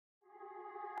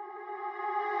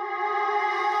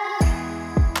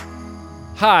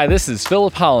Hi, this is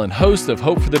Philip Holland, host of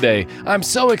Hope for the Day. I'm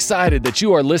so excited that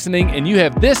you are listening and you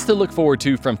have this to look forward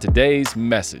to from today's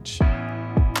message.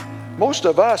 Most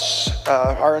of us,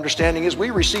 our understanding is we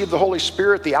receive the Holy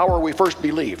Spirit the hour we first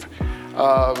believe.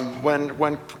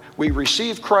 When we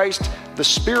receive Christ, the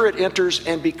Spirit enters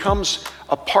and becomes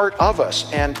a part of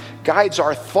us and guides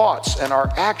our thoughts and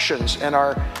our actions and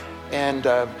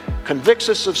convicts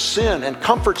us of sin and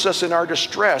comforts us in our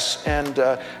distress and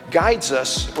guides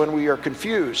us when we are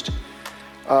confused.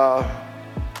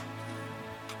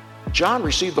 John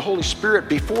received the Holy Spirit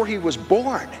before he was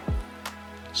born.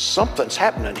 Something's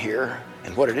happening here,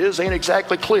 and what it is ain't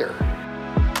exactly clear.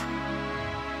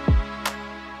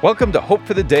 Welcome to Hope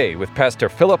for the Day with Pastor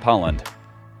Philip Holland.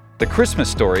 The Christmas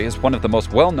story is one of the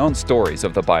most well-known stories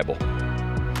of the Bible.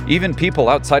 Even people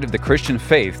outside of the Christian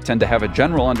faith tend to have a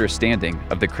general understanding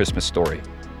of the Christmas story.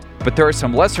 But there are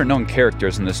some lesser-known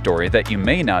characters in the story that you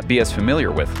may not be as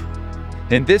familiar with.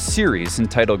 In this series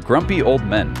entitled Grumpy Old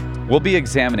Men, we'll be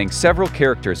examining several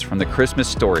characters from the Christmas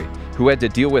story who had to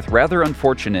deal with rather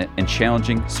unfortunate and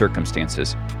challenging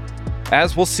circumstances.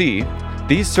 As we'll see,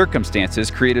 these circumstances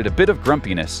created a bit of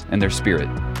grumpiness in their spirit.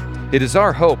 It is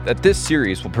our hope that this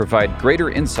series will provide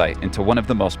greater insight into one of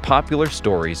the most popular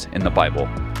stories in the Bible.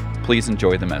 Please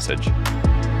enjoy the message.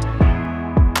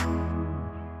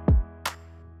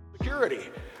 Security.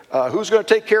 Who's going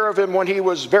to take care of him when he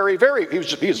was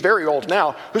he's very old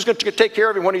now. Who's going to take care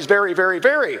of him when he's very, very,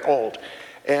 very old?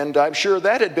 And I'm sure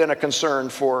that had been a concern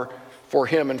for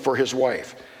him and for his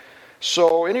wife.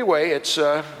 So anyway,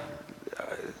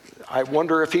 I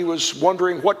wonder if he was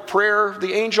wondering what prayer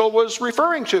the angel was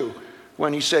referring to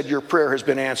when he said, "Your prayer has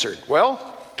been answered."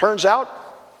 Well, turns out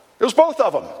it was both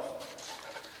of them.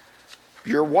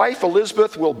 Your wife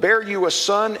Elizabeth will bear you a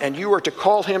son, and you are to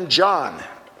call him John.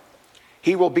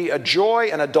 He will be a joy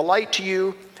and a delight to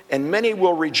you, and many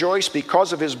will rejoice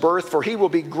because of his birth, for he will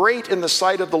be great in the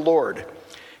sight of the Lord.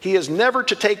 He is never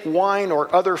to take wine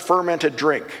or other fermented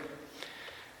drink.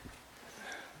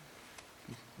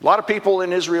 A lot of people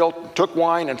in Israel took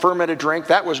wine and fermented drink.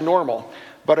 That was normal.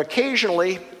 But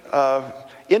occasionally,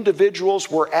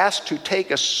 individuals were asked to take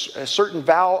a certain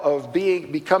vow of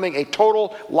becoming a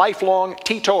total, lifelong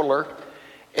teetotaler.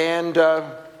 And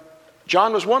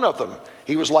John was one of them.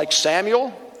 He was like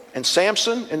Samuel and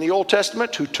Samson in the Old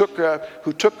Testament, who took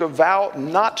a vow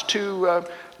not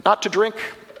to drink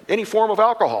any form of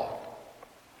alcohol.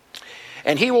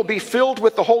 And he will be filled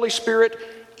with the Holy Spirit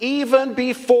even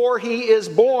before he is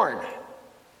born.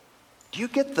 Do you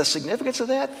get the significance of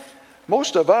that?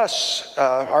 Most of us,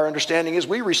 our understanding is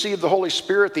we receive the Holy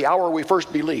Spirit the hour we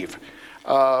first believe.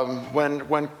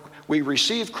 When we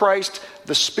receive Christ,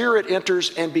 the Spirit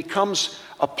enters and becomes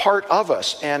a part of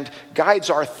us and guides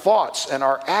our thoughts and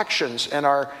our actions and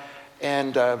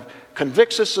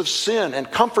convicts us of sin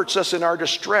and comforts us in our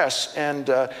distress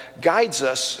and guides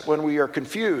us when we are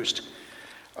confused.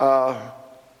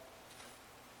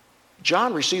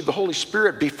 John received the Holy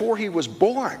Spirit before he was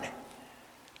born.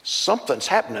 Something's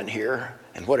happening here,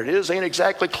 and what it is ain't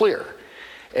exactly clear.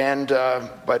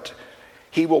 But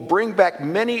he will bring back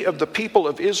many of the people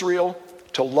of Israel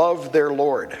to love their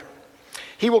Lord.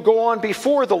 He will go on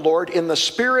before the Lord in the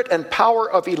spirit and power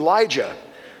of Elijah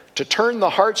to turn the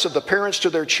hearts of the parents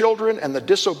to their children and the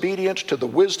disobedient to the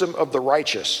wisdom of the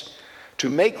righteous, to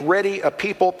make ready a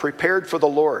people prepared for the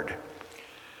Lord.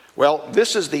 Well,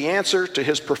 this is the answer to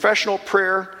his professional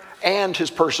prayer and his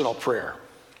personal prayer.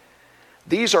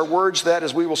 These are words that,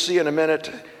 as we will see in a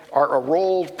minute, are a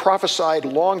role prophesied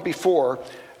long before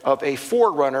of a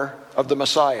forerunner of the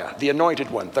Messiah, the anointed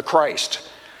one, the Christ.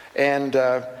 And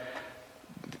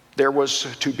there was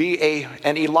to be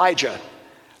an Elijah,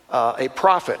 a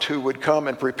prophet who would come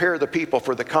and prepare the people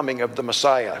for the coming of the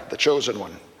Messiah, the chosen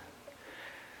one.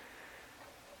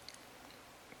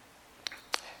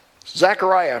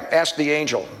 Zechariah asked the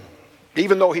angel,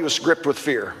 even though he was gripped with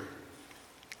fear.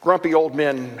 Grumpy old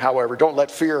men, however, don't let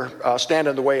fear stand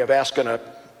in the way of asking a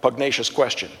pugnacious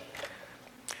question.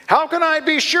 "How can I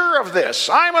be sure of this?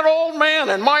 I'm an old man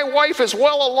and my wife is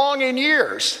well along in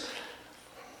years."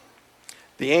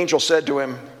 The angel said to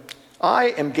him, "I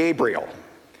am Gabriel.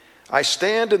 I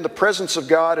stand in the presence of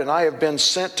God, and I have been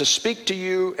sent to speak to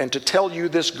you and to tell you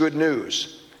this good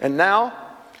news. And now,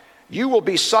 you will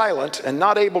be silent and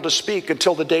not able to speak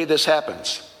until the day this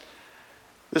happens."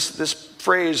 This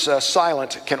phrase,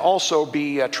 silent, can also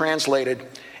be translated,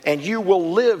 "and you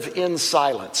will live in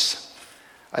silence."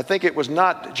 I think it was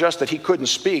not just that he couldn't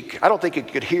speak. I don't think he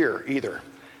could hear either.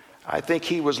 I think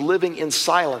he was living in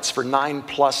silence for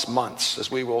 9+ months,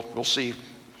 as we'll see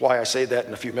why I say that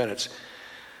in a few minutes.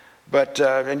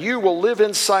 And you will live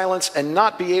in silence and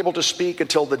not be able to speak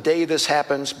until the day this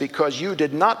happens, because you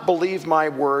did not believe my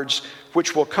words,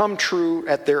 which will come true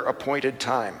at their appointed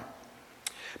time."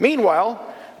 Meanwhile,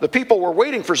 the people were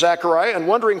waiting for Zechariah and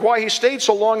wondering why he stayed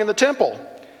so long in the temple.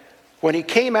 When he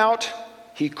came out,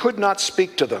 he could not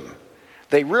speak to them.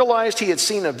 They realized he had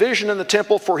seen a vision in the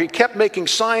temple, for he kept making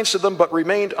signs to them but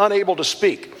remained unable to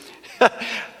speak.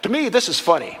 To me, this is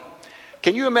funny.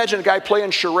 Can you imagine a guy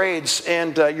playing charades,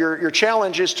 and your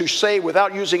challenge is to say,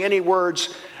 without using any words,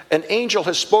 "An angel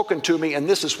has spoken to me, and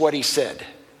this is what he said."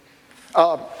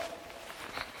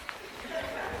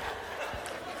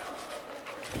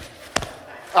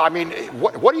 I mean,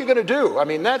 what are you going to do? I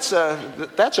mean, that's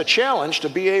a challenge, to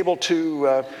be able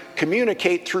to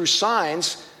communicate through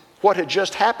signs what had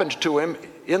just happened to him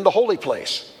in the holy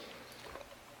place.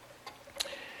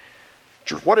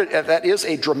 That is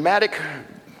a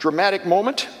dramatic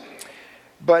moment.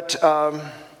 But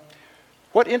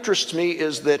what interests me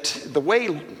is that the way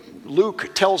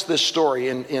Luke tells this story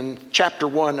in chapter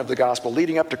 1 of the gospel,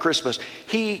 leading up to Christmas,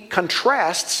 he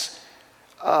contrasts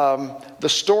the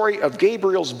story of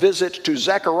Gabriel's visit to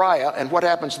Zechariah and what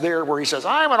happens there, where he says,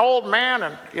 "I'm an old man,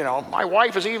 and my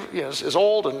wife is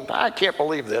old, and I can't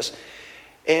believe this."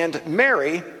 And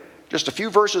Mary, just a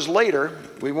few verses later,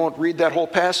 we won't read that whole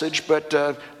passage, but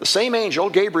the same angel,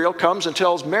 Gabriel, comes and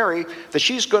tells Mary that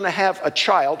she's going to have a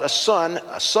child, a son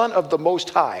of the Most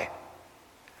High.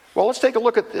 Well, let's take a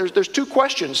look at, there's two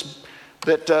questions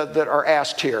that are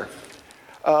asked here.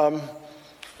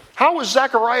 How is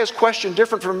Zechariah's question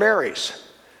different from Mary's?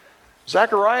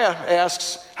 Zechariah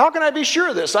asks, "How can I be sure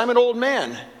of this? I'm an old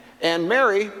man." And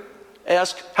Mary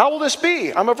asks, "How will this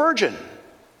be? I'm a virgin."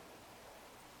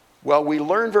 Well, we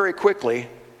learn very quickly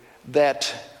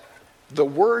that the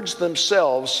words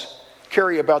themselves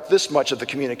carry about this much of the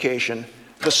communication.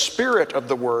 The spirit of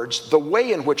the words, the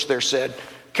way in which they're said,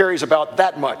 carries about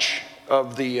that much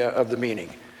of the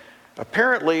meaning.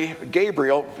 Apparently,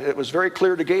 Gabriel, it was very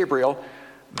clear to Gabriel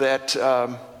that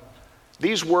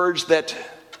these words that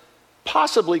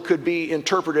possibly could be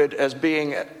interpreted as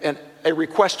being a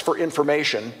request for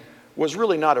information was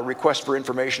really not a request for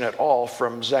information at all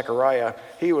from Zechariah.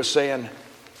 He was saying,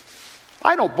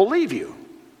 "I don't believe you."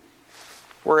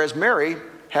 Whereas Mary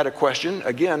had a question,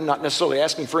 again, not necessarily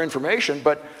asking for information,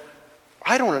 but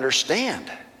 "I don't understand."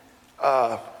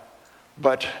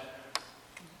 But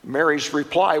Mary's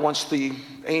reply, once the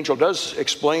angel does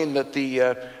explain that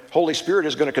the Holy Spirit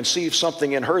is going to conceive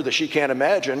something in her that she can't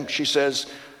imagine, she says,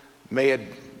 may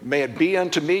it be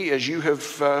unto me as you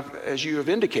have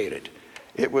indicated."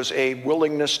 It was a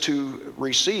willingness to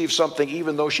receive something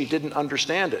even though she didn't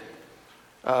understand it.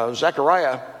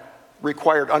 Zechariah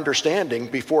required understanding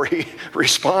before he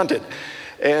responded.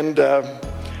 And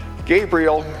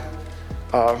Gabriel's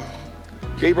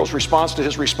response to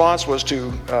his response was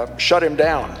to shut him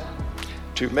down,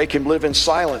 to make him live in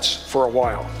silence for a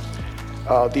while.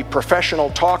 The professional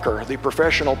talker, the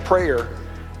professional prayer,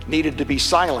 needed to be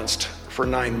silenced for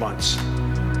 9 months.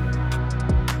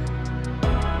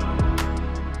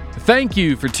 Thank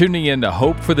you for tuning in to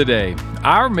Hope for the Day.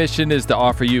 Our mission is to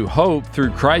offer you hope through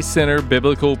Christ-centered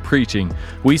biblical preaching.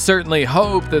 We certainly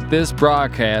hope that this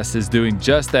broadcast is doing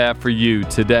just that for you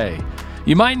today.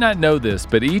 You might not know this,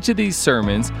 but each of these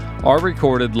sermons are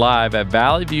recorded live at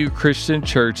Valley View Christian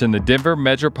Church in the Denver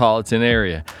metropolitan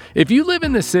area. If you live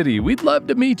in the city, we'd love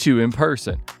to meet you in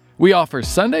person. We offer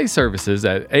Sunday services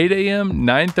at 8 a.m.,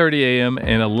 9:30 a.m.,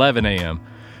 and 11 a.m.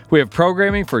 We have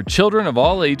programming for children of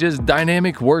all ages,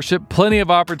 dynamic worship, plenty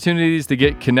of opportunities to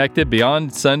get connected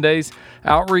beyond Sundays,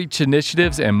 outreach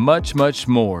initiatives, and much, much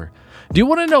more. Do you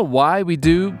want to know why we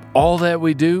do all that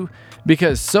we do?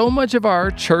 Because so much of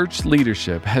our church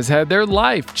leadership has had their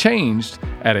life changed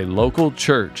at a local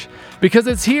church. Because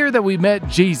it's here that we met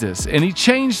Jesus, and He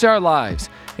changed our lives,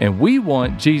 and we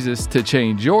want Jesus to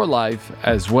change your life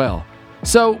as well.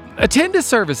 So attend a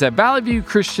service at Valley View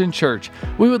Christian Church.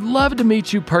 We would love to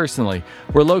meet you personally.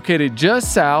 We're located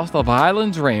just south of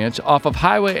Highlands Ranch off of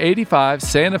Highway 85,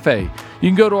 Santa Fe. You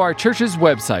can go to our church's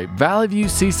website,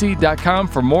 valleyviewcc.com,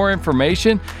 for more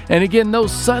information. And again,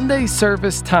 those Sunday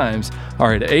service times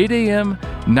are at 8 a.m.,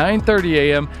 9:30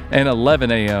 a.m., and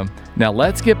 11 a.m. Now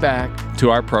let's get back to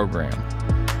our program.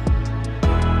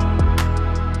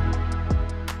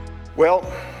 Well,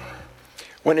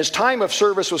 when his time of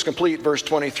service was complete, verse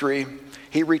 23,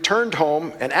 he returned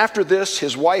home, and after this,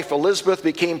 his wife Elizabeth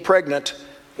became pregnant.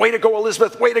 Way to go,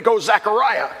 Elizabeth. Way to go,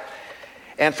 Zechariah.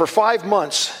 And for 5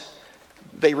 months,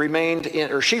 she remained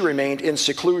in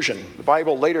seclusion. The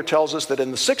Bible later tells us that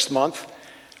in the 6th month,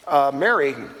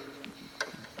 Mary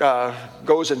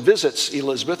goes and visits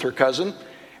Elizabeth, her cousin,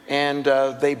 and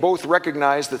they both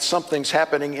recognize that something's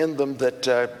happening in them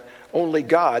that only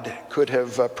God could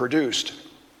have produced.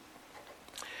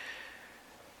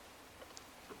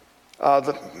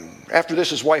 After this,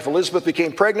 his wife Elizabeth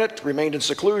became pregnant, remained in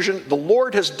seclusion. "The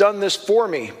Lord has done this for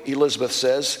me," Elizabeth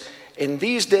says. "In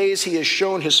these days he has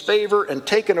shown his favor and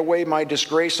taken away my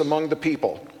disgrace among the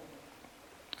people."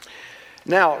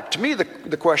 Now, to me,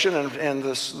 the question and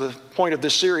the point of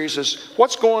this series is,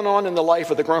 what's going on in the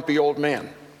life of the grumpy old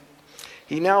man?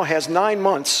 He now has 9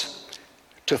 months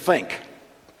to think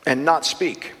and not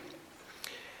speak.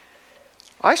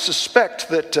 I suspect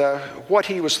that what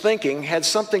he was thinking had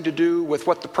something to do with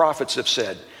what the prophets have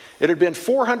said. It had been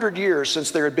 400 years since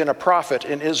there had been a prophet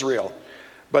in Israel,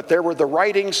 but there were the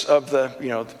writings of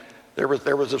there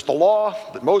was the law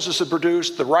that Moses had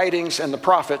produced, the writings and the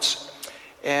prophets,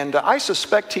 and I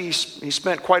suspect he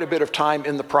spent quite a bit of time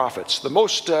in the prophets.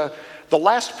 The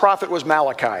last prophet was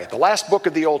Malachi, the last book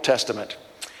of the Old Testament,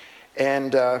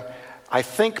 and I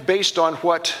think based on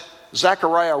what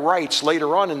Zechariah writes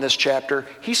later on in this chapter,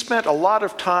 he spent a lot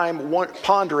of time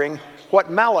pondering what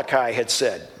Malachi had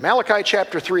said. Malachi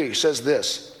chapter 3 says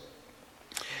this: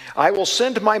 "I will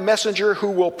send my messenger who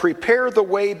will prepare the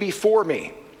way before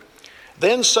me.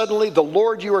 Then suddenly the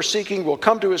Lord you are seeking will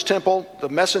come to his temple, the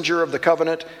messenger of the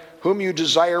covenant, whom you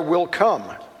desire will come.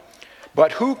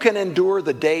 But who can endure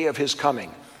the day of his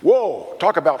coming?" Whoa,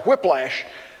 talk about whiplash.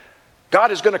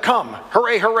 God is going to come.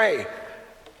 Hooray, hooray.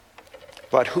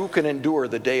 But who can endure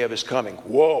the day of his coming?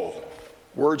 Whoa,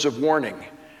 words of warning.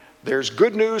 There's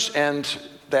good news and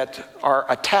that are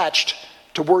attached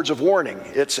to words of warning.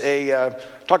 It's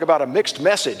talk about a mixed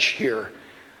message here.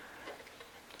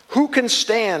 "Who can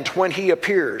stand when he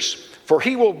appears? For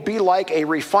he will be like a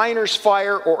refiner's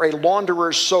fire or a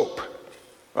launderer's soap."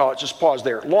 Oh, just pause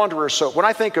there. Launderer's soap. When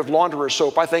I think of launderer's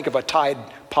soap, I think of a Tide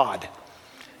Pod.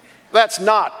 That's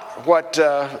not what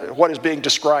is being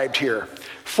described here.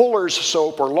 Fuller's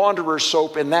soap or launderer's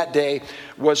soap in that day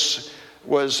was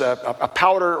a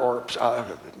powder or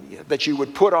that you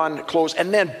would put on clothes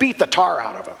and then beat the tar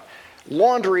out of them.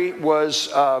 Laundry was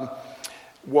an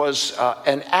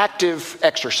active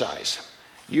exercise.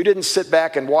 You didn't sit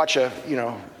back and watch a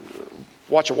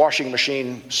washing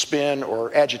machine spin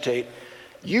or agitate.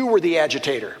 You were the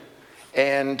agitator,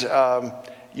 and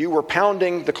you were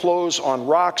pounding the clothes on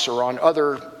rocks or on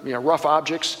other rough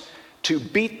objects to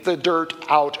beat the dirt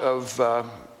out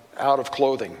of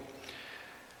clothing.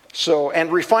 So,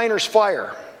 and refiner's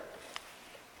fire.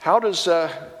 How does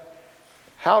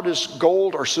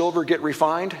gold or silver get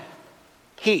refined?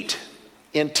 Heat,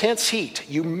 intense heat.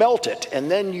 You melt it, and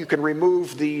then you can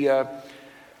remove the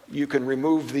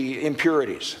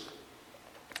impurities.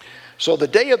 So the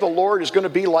day of the Lord is going to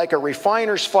be like a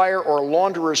refiner's fire or a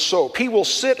launderer's soap. He will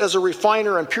sit as a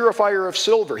refiner and purifier of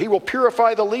silver. He will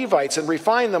purify the Levites and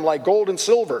refine them like gold and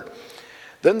silver.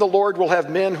 Then the Lord will have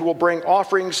men who will bring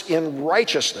offerings in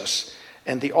righteousness,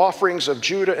 and the offerings of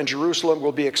Judah and Jerusalem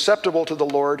will be acceptable to the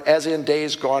Lord as in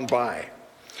days gone by.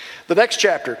 The next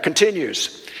chapter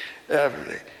continues.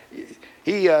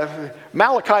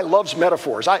 Malachi loves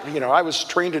metaphors. I was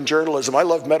trained in journalism. I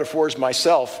love metaphors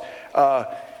myself.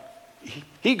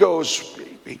 He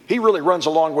really runs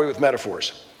a long way with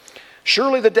metaphors.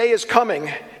 "Surely the day is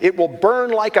coming, it will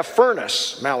burn like a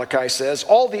furnace," Malachi says.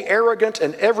 "All the arrogant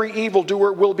and every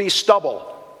evildoer will be stubble."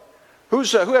 Who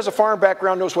has a farm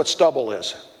background knows what stubble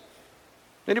is?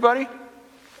 Anybody?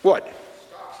 What?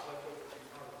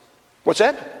 What's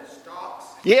that? Stalks.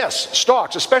 Yes,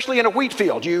 stalks, especially in a wheat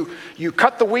field. You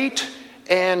cut the wheat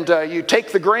and you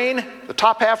take the grain, the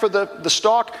top half of the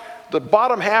stalk, the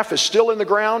bottom half is still in the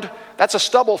ground. That's a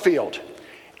stubble field.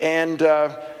 And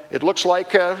it looks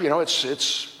like,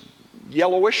 it's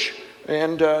yellowish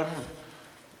and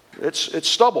it's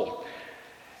stubble.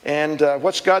 And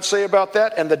what's God say about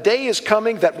that? "And the day is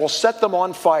coming that will set them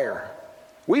on fire."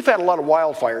 We've had a lot of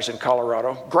wildfires in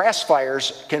Colorado. Grass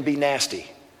fires can be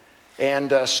nasty.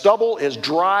 And stubble is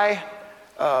dry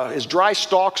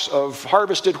stalks of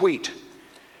harvested wheat.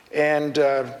 And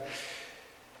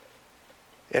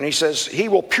he says, he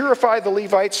will purify the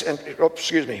Levites and,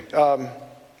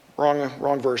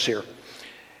 wrong verse here.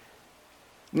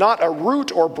 "Not a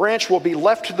root or branch will be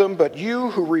left to them, but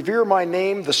you who revere my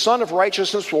name, the Son of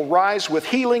Righteousness will rise with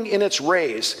healing in its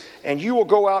rays, and you will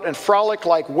go out and frolic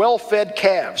like well-fed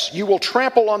calves. You will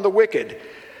trample on the wicked.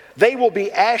 They will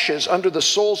be ashes under the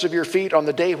soles of your feet on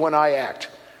the day when I act."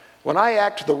 When I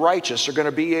act, the righteous are going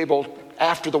to be able,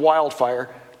 after the wildfire,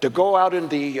 to go out in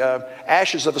the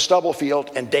ashes of the stubble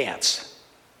field and dance.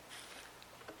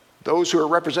 Those who are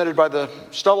represented by the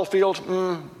stubble field,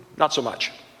 not so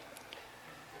much.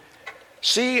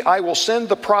 See, I will send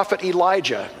the prophet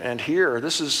Elijah. And here,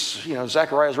 this is,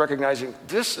 Zechariah is recognizing,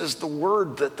 this is the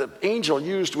word that the angel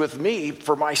used with me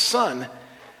for my son.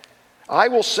 I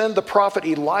will send the prophet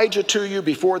Elijah to you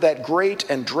before that great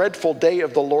and dreadful day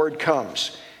of the Lord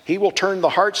comes. He will turn the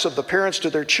hearts of the parents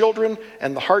to their children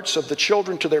and the hearts of the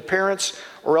children to their parents,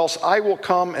 or else I will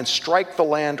come and strike the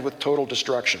land with total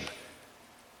destruction.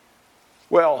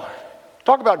 Well,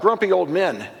 talk about grumpy old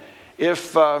men.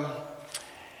 If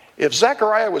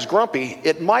Zechariah was grumpy,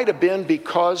 it might have been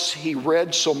because he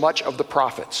read so much of the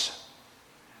prophets.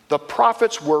 The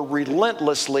prophets were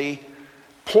relentlessly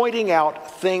pointing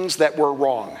out things that were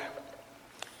wrong.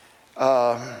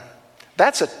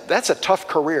 That's a tough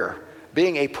career,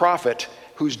 being a prophet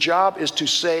whose job is to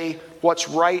say what's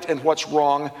right and what's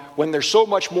wrong when there's so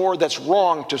much more that's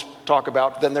wrong to talk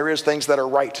about than there is things that are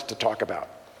right to talk about.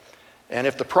 And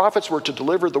if the prophets were to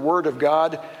deliver the word of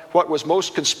God, what was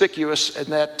most conspicuous in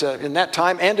that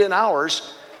time and in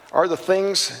ours are the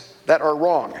things that are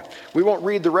wrong. We won't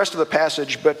read the rest of the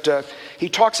passage, but he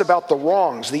talks about the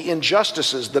wrongs, the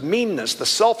injustices, the meanness, the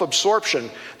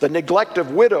self-absorption, the neglect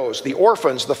of widows, the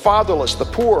orphans, the fatherless, the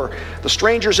poor, the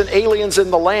strangers and aliens in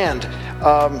the land.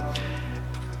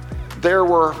 There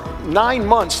were 9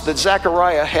 months that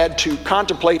Zechariah had to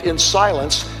contemplate in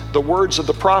silence the words of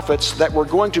the prophets that were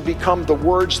going to become the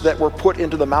words that were put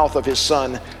into the mouth of his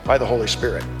son by the Holy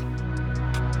Spirit.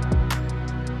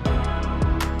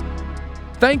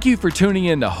 Thank you for tuning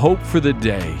in to Hope for the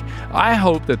Day. I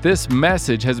hope that this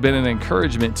message has been an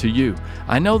encouragement to you.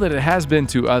 I know that it has been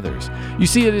to others. You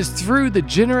see, it is through the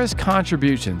generous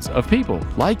contributions of people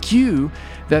like you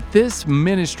that this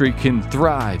ministry can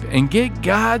thrive and get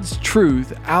God's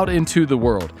truth out into the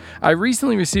world. I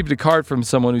recently received a card from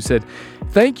someone who said,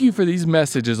 "Thank you for these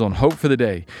messages on Hope for the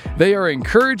Day. They are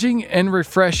encouraging and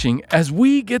refreshing as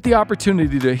we get the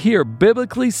opportunity to hear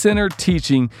biblically centered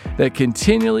teaching that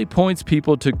continually points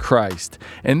people to Christ."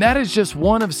 And that is just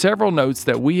one of several notes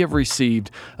that we have received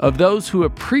of those who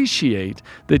appreciate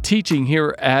the teaching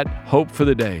here at Hope for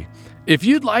the Day. If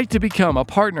you'd like to become a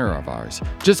partner of ours,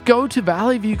 just go to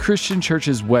Valley View Christian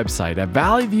Church's website at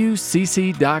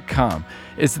valleyviewcc.com.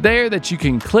 It's there that you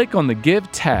can click on the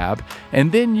Give tab,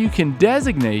 and then you can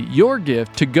designate your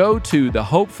gift to go to the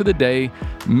Hope for the Day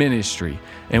ministry.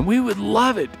 And we would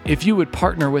love it if you would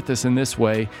partner with us in this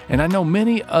way, and I know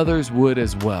many others would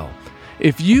as well.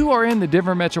 If you are in the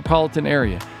Denver metropolitan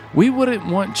area, we wouldn't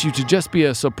want you to just be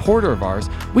a supporter of ours.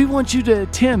 We want you to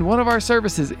attend one of our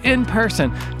services in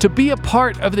person to be a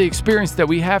part of the experience that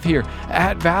we have here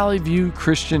at Valley View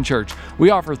Christian Church. We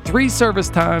offer 3 service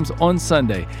times on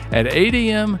Sunday at 8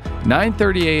 a.m.,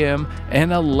 9:30 a.m.,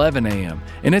 and 11 a.m.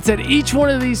 And it's at each one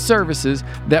of these services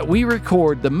that we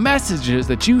record the messages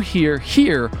that you hear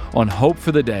here on Hope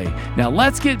for the Day. Now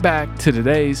let's get back to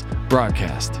today's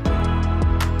broadcast.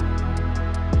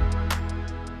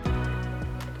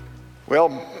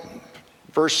 Well,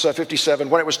 verse 57,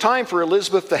 when it was time for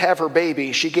Elizabeth to have her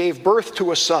baby, she gave birth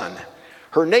to a son.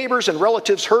 Her neighbors and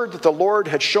relatives heard that the Lord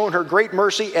had shown her great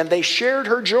mercy, and they shared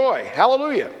her joy.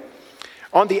 Hallelujah.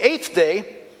 On the 8th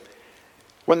day,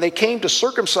 when they came to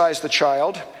circumcise the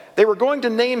child, they were going to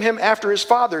name him after his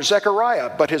father, Zechariah.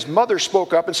 But his mother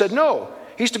spoke up and said, "No,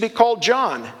 he's to be called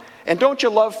John." And don't you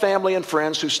love family and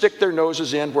friends who stick their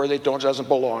noses in where they doesn't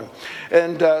belong?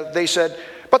 And they said,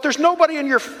 "But there's nobody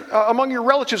among your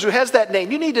relatives who has that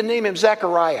name. You need to name him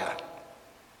Zechariah."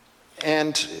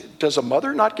 And does a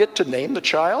mother not get to name the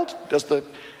child?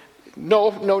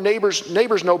 No,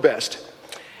 neighbors know best.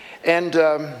 And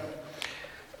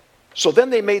so then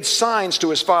they made signs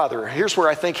to his father. Here's where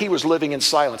I think he was living in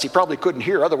silence. He probably couldn't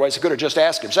hear, otherwise he could have just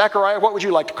asked him, "Zechariah, what would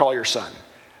you like to call your son?"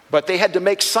 But they had to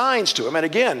make signs to him. And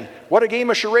again, what a game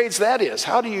of charades that is.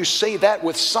 How do you say that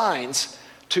with signs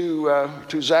to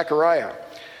Zechariah?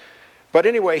 But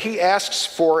anyway, he asks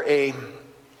for a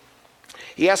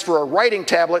writing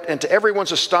tablet, and to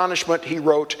everyone's astonishment, he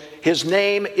wrote, "His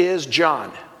name is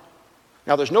John."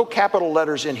 Now, there's no capital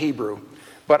letters in Hebrew,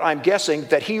 but I'm guessing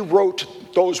that he wrote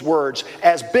those words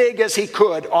as big as he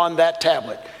could on that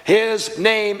tablet. His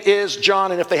name is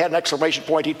John, and if they had an exclamation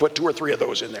point, he'd put 2 or 3 of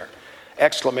those in there.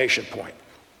 Exclamation point.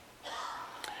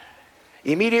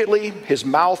 Immediately, his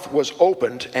mouth was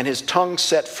opened and his tongue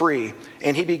set free,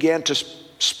 and he began to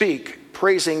speak,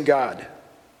 praising God.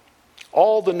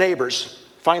 All the neighbors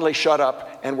finally shut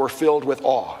up and were filled with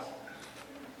awe.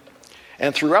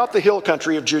 And throughout the hill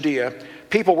country of Judea,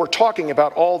 people were talking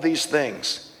about all these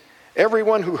things.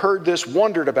 Everyone who heard this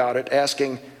wondered about it,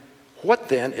 asking, "What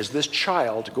then is this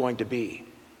child going to be?"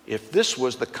 If this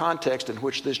was the context in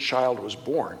which this child was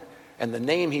born and the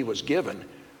name he was given,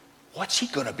 what's he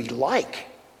going to be like?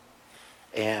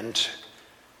 And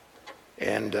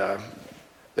And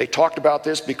they talked about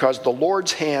this because the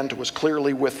Lord's hand was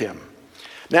clearly with him.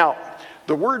 Now,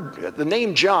 the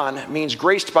name John means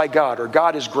graced by God, or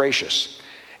God is gracious.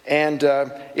 And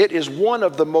it is one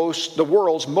of the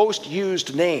world's most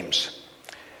used names.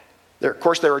 Of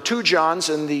course, there are two Johns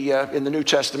in the New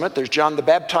Testament. There's John the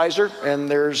Baptizer, and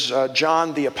there's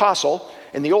John the Apostle.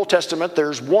 In the Old Testament,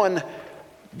 there's one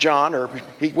John, or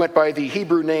he went by the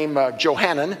Hebrew name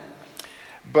Johanan.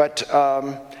 But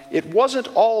it wasn't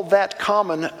all that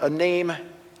common a name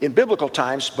in biblical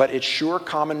times, but it's sure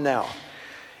common now.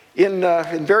 In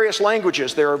various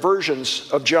languages, there are versions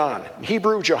of John. In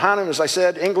Hebrew, Johanan, as I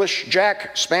said. English,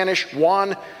 Jack. Spanish,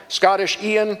 Juan. Scottish,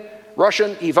 Ian.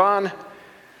 Russian, Ivan.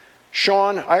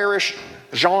 Sean. Irish,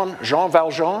 Jean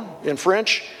Valjean. In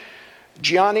French,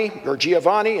 Gianni or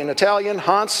Giovanni. In Italian,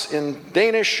 Hans. In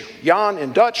Danish, Jan.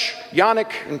 In Dutch,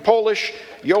 Yannick. In Polish,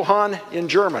 Johann. In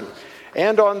German.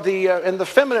 And in the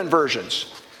feminine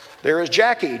versions, there is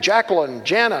Jackie, Jacqueline,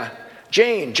 Jana,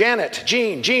 Jane, Janet,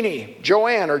 Jean, Jeannie,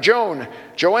 Joanne or Joan,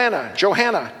 Joanna,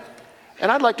 Johanna.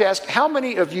 And I'd like to ask, how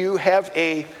many of you have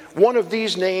one of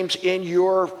these names in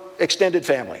your extended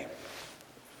family?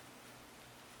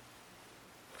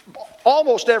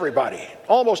 Almost everybody.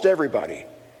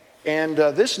 And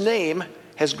this name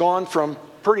has gone from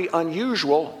pretty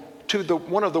unusual to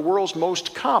one of the world's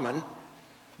most common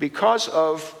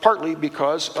partly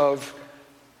because of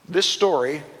this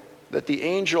story, that the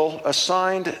angel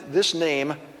assigned this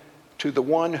name to the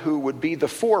one who would be the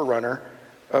forerunner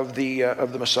of the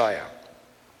Messiah.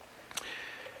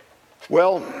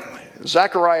 Well,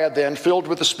 Zechariah then, filled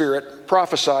with the Spirit,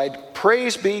 prophesied,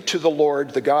 "Praise be to the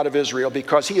Lord, the God of Israel,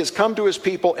 because he has come to his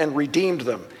people and redeemed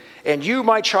them. And you,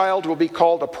 my child, will be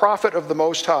called a prophet of the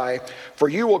Most High, for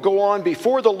you will go on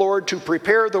before the Lord to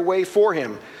prepare the way for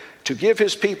him, to give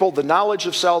his people the knowledge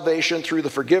of salvation through the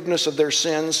forgiveness of their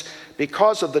sins,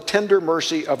 because of the tender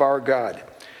mercy of our God,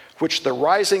 which the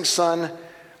rising sun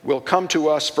will come to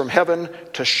us from heaven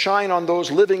to shine on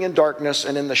those living in darkness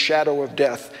and in the shadow of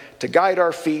death, to guide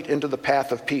our feet into the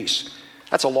path of peace."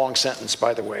 That's a long sentence,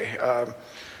 by the way.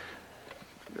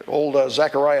 Old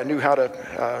Zechariah knew how to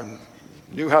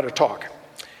talk.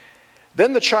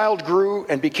 "Then the child grew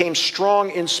and became strong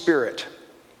in spirit."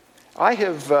 I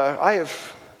have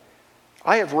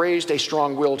raised a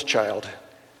strong-willed child.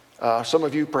 Some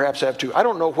of you perhaps have too. I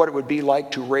don't know what it would be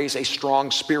like to raise a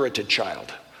strong-spirited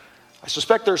child. I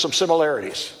suspect there's some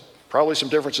similarities, probably some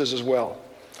differences as well.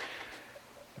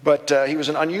 But he was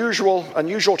an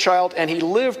unusual child, and he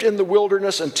lived in the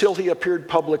wilderness until he appeared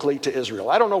publicly to Israel.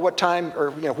 I don't know what time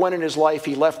or when in his life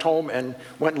he left home and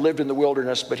went and lived in the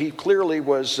wilderness, but he clearly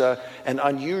was an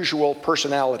unusual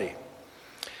personality.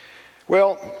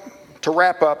 Well, to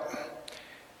wrap up,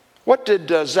 what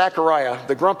did Zechariah,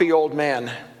 the grumpy old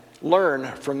man,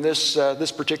 learn from this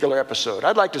particular episode?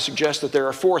 I'd like to suggest that there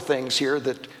are four things here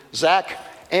that Zach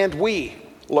and we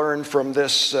learn from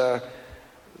this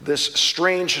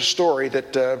strange story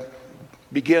that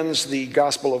begins the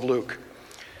Gospel of Luke.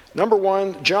 Number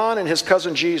one, John and his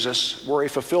cousin Jesus were a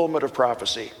fulfillment of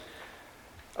prophecy.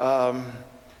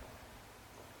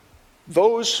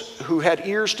 Those who had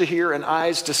ears to hear and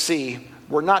eyes to see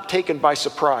were not taken by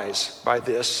surprise by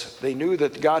this. They knew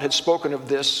that God had spoken of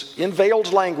this in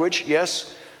veiled language,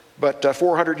 yes, but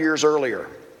 400 years earlier.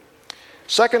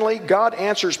 Secondly, God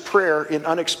answers prayer in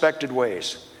unexpected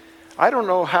ways. I don't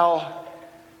know how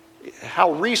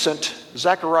recent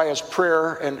Zechariah's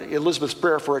prayer and Elizabeth's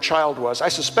prayer for a child was. I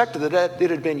suspect that it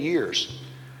had been years.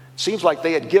 It seems like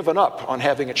they had given up on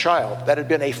having a child. That had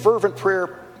been a fervent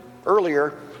prayer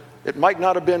earlier. It might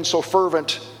not have been so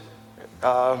fervent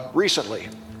recently,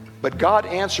 but God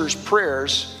answers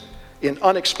prayers in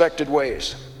unexpected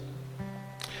ways.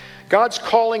 God's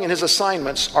calling and his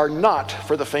assignments are not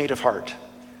for the faint of heart.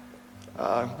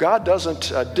 God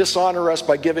doesn't dishonor us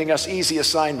by giving us easy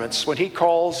assignments. When he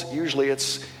calls, usually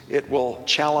it will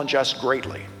challenge us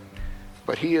greatly.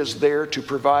 But he is there to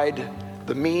provide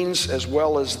the means as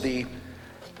well as the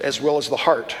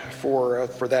heart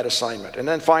for that assignment. And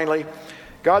then finally,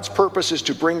 God's purpose is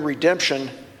to bring redemption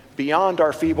beyond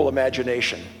our feeble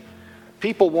imagination.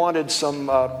 People wanted some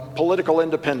political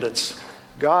independence.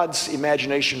 God's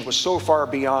imagination was so far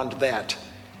beyond that.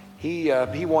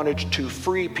 He wanted to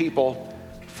free people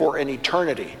for an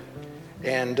eternity.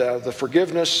 And the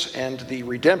forgiveness and the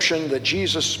redemption that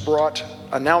Jesus brought,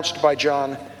 announced by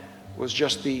John, was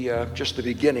just the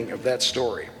beginning of that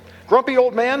story. Grumpy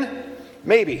old man?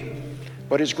 Maybe.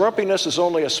 But his grumpiness is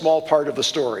only a small part of the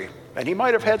story. And he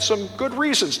might have had some good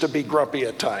reasons to be grumpy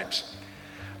at times.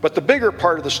 But the bigger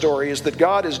part of the story is that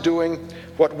God is doing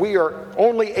what we are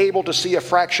only able to see a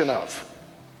fraction of.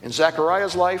 In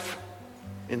Zechariah's life,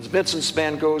 in Vincent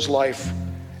Van Gogh's life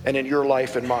and in your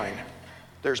life and mine.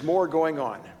 There's more going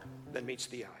on than meets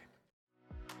the eye.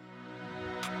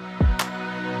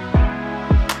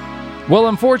 Well,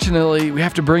 unfortunately, we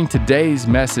have to bring today's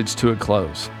message to a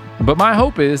close. But my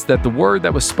hope is that the word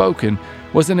that was spoken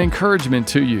was an encouragement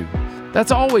to you.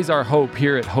 That's always our hope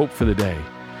here at Hope for the Day.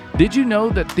 Did you know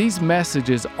that these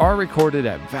messages are recorded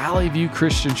at Valley View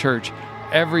Christian Church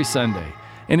every Sunday?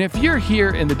 And if you're here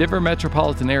in the Denver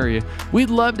metropolitan area, we'd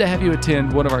love to have you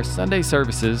attend one of our Sunday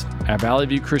services at Valley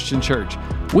View Christian Church.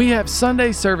 We have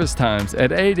Sunday service times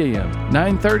at 8 a.m.,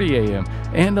 9:30 a.m.,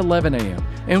 and 11 a.m.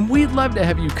 And we'd love to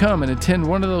have you come and attend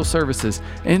one of those services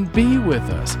and be with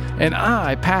us. And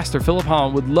I, Pastor Philip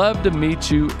Holland, would love to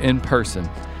meet you in person.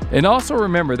 And also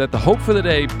remember that the Hope for the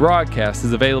Day broadcast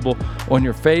is available on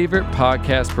your favorite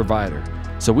podcast provider.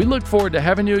 So we look forward to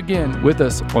having you again with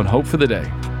us on Hope for the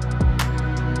Day.